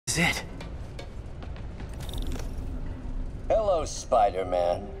is it? Hello,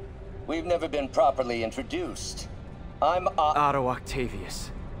 Spider-Man. We've never been properly introduced. I'm Otto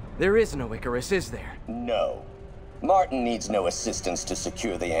Octavius. There is no Icarus, is there? No. Martin needs no assistance to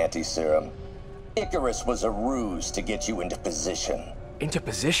secure the anti-serum. Icarus was a ruse to get you into position. Into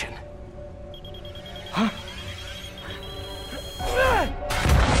position? Huh?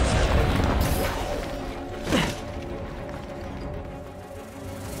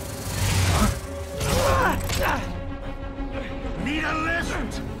 Need a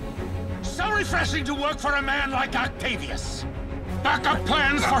lift? So refreshing to work for a man like Octavius. Backup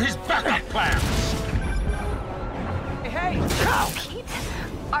plans for his backup plans. Hey! Pete?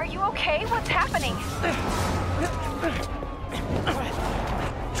 Are you okay? What's happening?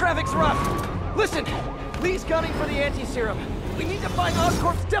 Traffic's rough. Listen! Lee's gunning for the anti-serum. We need to find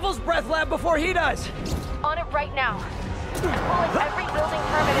Oscorp's Devil's Breath lab before he does. On it right now. I'm pulling every building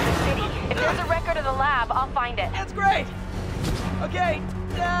permit in the city. If there's a record of the lab, I'll find it. That's great! Okay,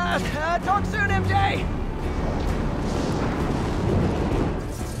 talk soon, MJ!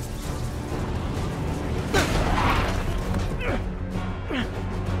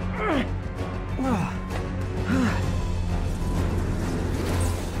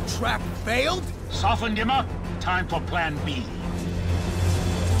 Trap failed? Softened him up. Time for plan B.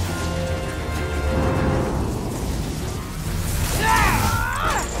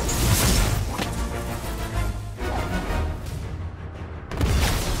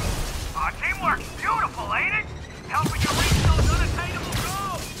 Teamwork's beautiful, ain't it? Helping you reach those unattainable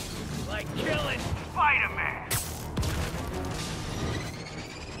goals! Like killing Spider-Man.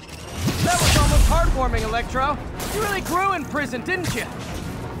 That was almost heartwarming, Electro. You really grew in prison, didn't you?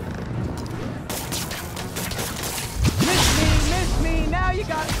 Miss me, now you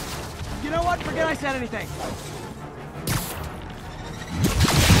got it. You know what? Forget I said anything.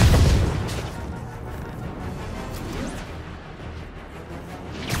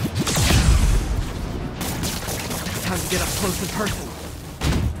 Time to get up close and personal.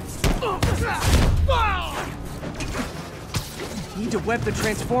 Need to web the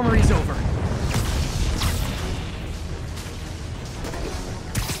transformer he's over.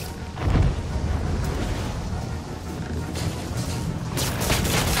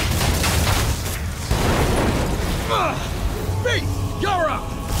 Me! You're up!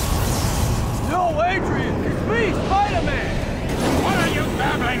 No, Adrian! It's me, Spider-Man! What are you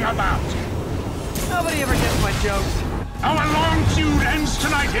babbling about? Nobody ever gets my jokes. Our long feud ends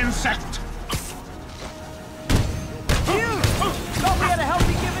tonight, insect! You! Thought we had a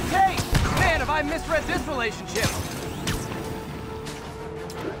healthy give and take! Man, have I misread this relationship!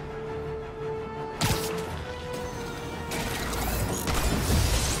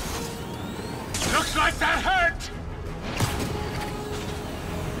 Looks like that hurt!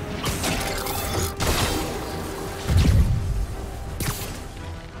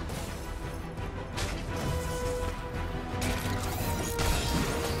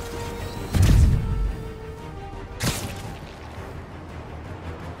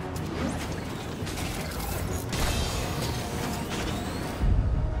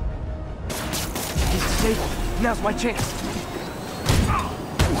 Now's my chance.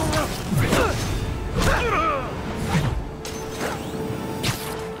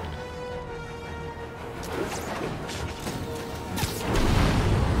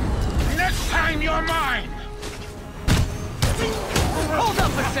 Next time you're mine! Hold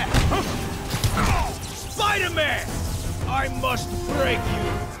up a sec! Spider-Man! I must break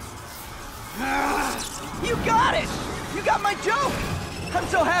you! You got it! You got my joke! I'm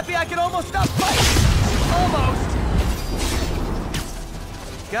so happy I could almost stop fighting! Almost!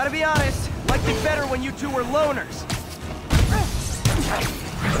 Gotta be honest, liked it better when you two were loners.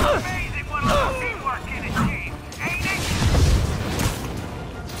 Amazing what a little teamwork can achieve, ain't it?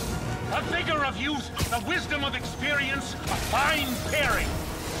 The vigor of youth, the wisdom of experience, a fine pairing.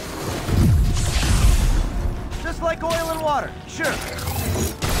 Just like oil and water, sure.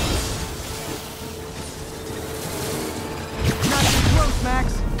 Not too close,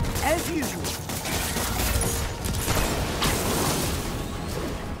 Max. As usual.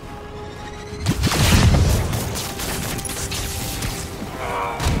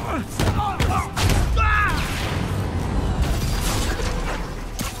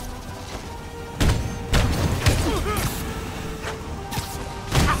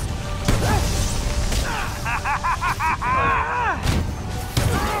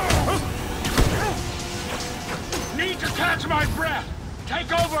 Need to catch my breath!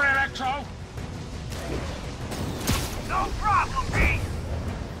 Take over, Electro! No problem, Pete!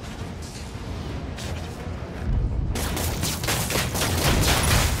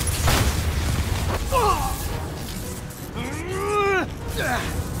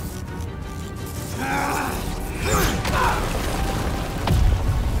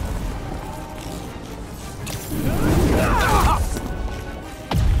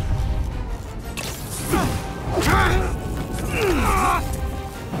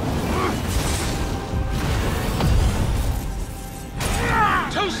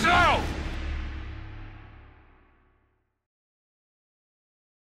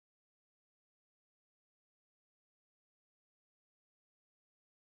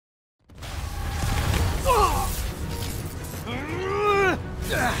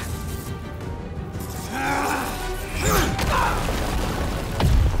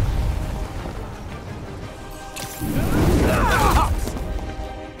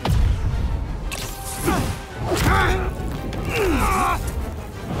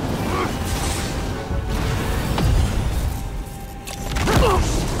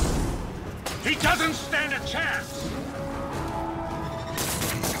 He doesn't stand a chance!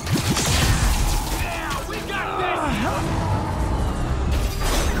 Yeah, we got this!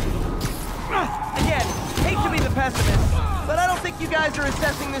 Again, hate to be the pessimist, but I don't think you guys are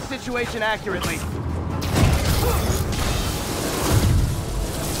assessing this situation accurately.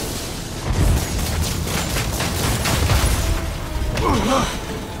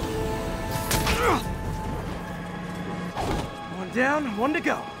 One down, one to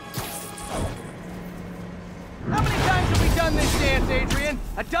go. How many times have we done this dance, Adrian?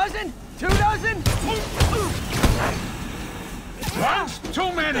 A dozen? 2 dozen? Once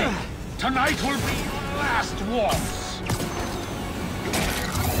too many! Tonight will be your last waltz!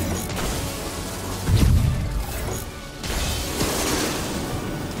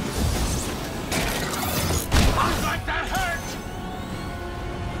 Like that hurt!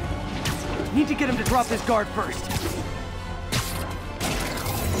 Need to get him to drop this guard first.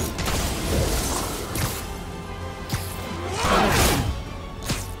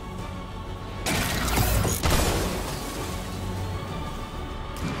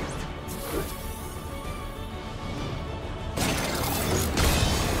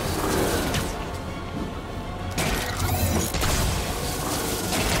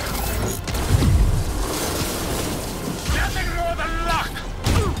 Nothing more than luck!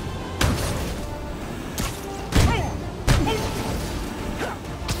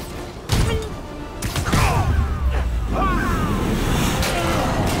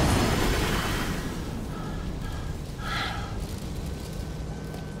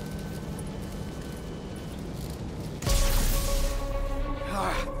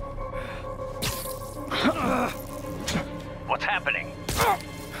 What's happening?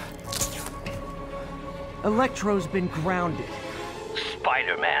 Electro's been grounded.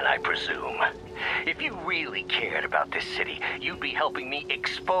 Spider-Man, I presume. If you really cared about this city, you'd be helping me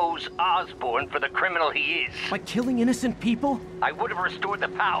expose Osborn for the criminal he is. By killing innocent people? I would have restored the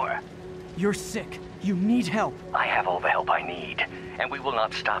power. You're sick. You need help. I have all the help I need, and we will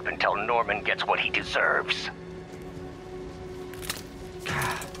not stop until Norman gets what he deserves.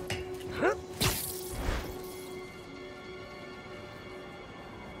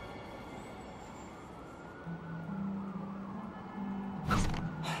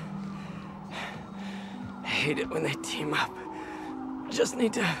 I hate it when they team up. Just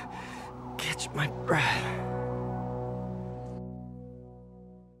need to catch my breath.